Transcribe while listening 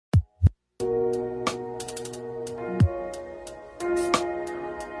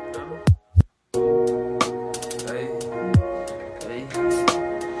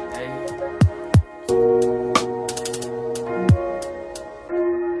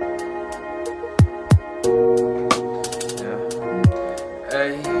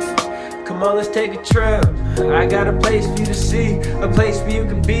Come on, let's take a trip. I got a place for you to see, a place where you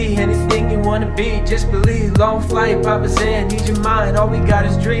can be anything you wanna be. Just believe, long flight, Papa's in, need your mind. All we got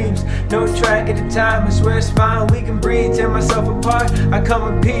is dreams, no track at a time. I swear it's fine, we can breathe, tear myself apart. I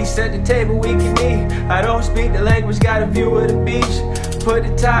come in peace, at the table we can eat. I don't speak the language, got a view of the beach. Put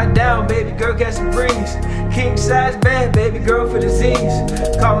the tie down, baby girl, catch a breeze. King size bed, baby girl for the Z's.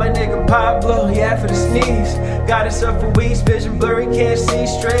 Call my nigga Pablo, yeah, for the sneeze. Got us up for weeks, vision blurry, can't see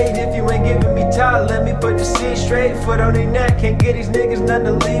straight. If you ain't giving me time, let me put the C straight. Foot on their neck, can't get these niggas none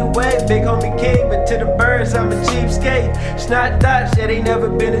to leeway. Big homie king, but to the birds, I'm a cheapskate. It's not Dutch, it ain't never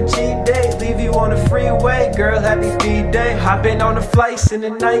been a cheap day. Leave you on the freeway, girl, happy B-Day. Hopping on the flights in the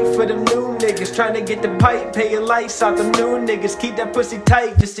night for them new niggas. Trying to get the pipe, pay your lights out them new niggas. Keep that pussy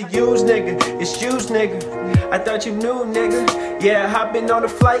tight just to use, nigga. It's used, nigga. I thought you knew, nigga. Yeah, hopping on the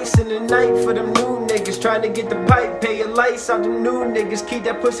flights in the night for them new niggas. Trying to get the pipe, pay your lights out them new niggas. Keep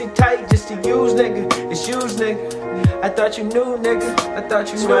that pussy tight just to use, nigga. It's used, nigga. I thought you knew, nigga. I thought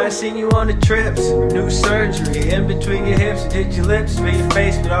you knew. Swear I seen you on the trips. New surgery in between your hips. Did your lips fill your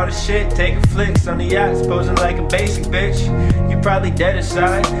face with all the shit? Taking flicks on the yachts, posing like a basic bitch. You probably dead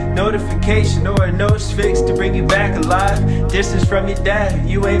inside. Notification or a nose fix to bring you back alive. Distance from your dad,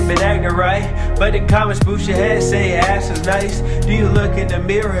 you ain't been acting right. But the comments boost your head, say your ass is nice. Do you look in the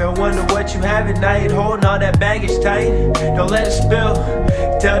mirror and wonder what you have at night? Holding all that baggage tight, don't let it spill.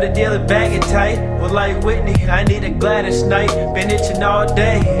 Tell the dealer bag it tight. Well, like Whitney, I need a Gladys night. Been itching all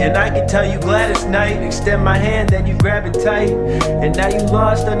day, and I can tell you Gladys night. Extend my hand, then you grab it tight. And now you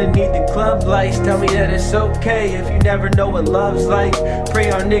lost underneath the club lights. Tell me that it's okay if you never know what love's like. Pray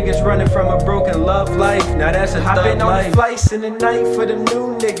on niggas running from a broken love life. Now that's a thug life. Hopping on the flights in the night for them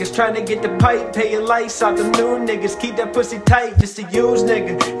new niggas. Trying to get the pipe, pay your lights out them new niggas. Keep that pussy tight just to use,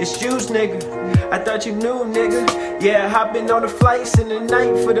 nigga. It's used, nigga. I thought you knew, nigga. Yeah, hopping on the flights in the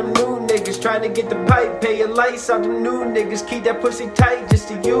night for them new niggas. Trying to get the pipe, pay your lights out them new niggas. Keep that pussy tight just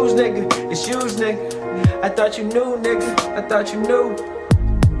to use, nigga. It's used, nigga. I thought you knew, nigga. I thought you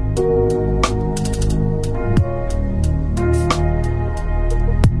knew.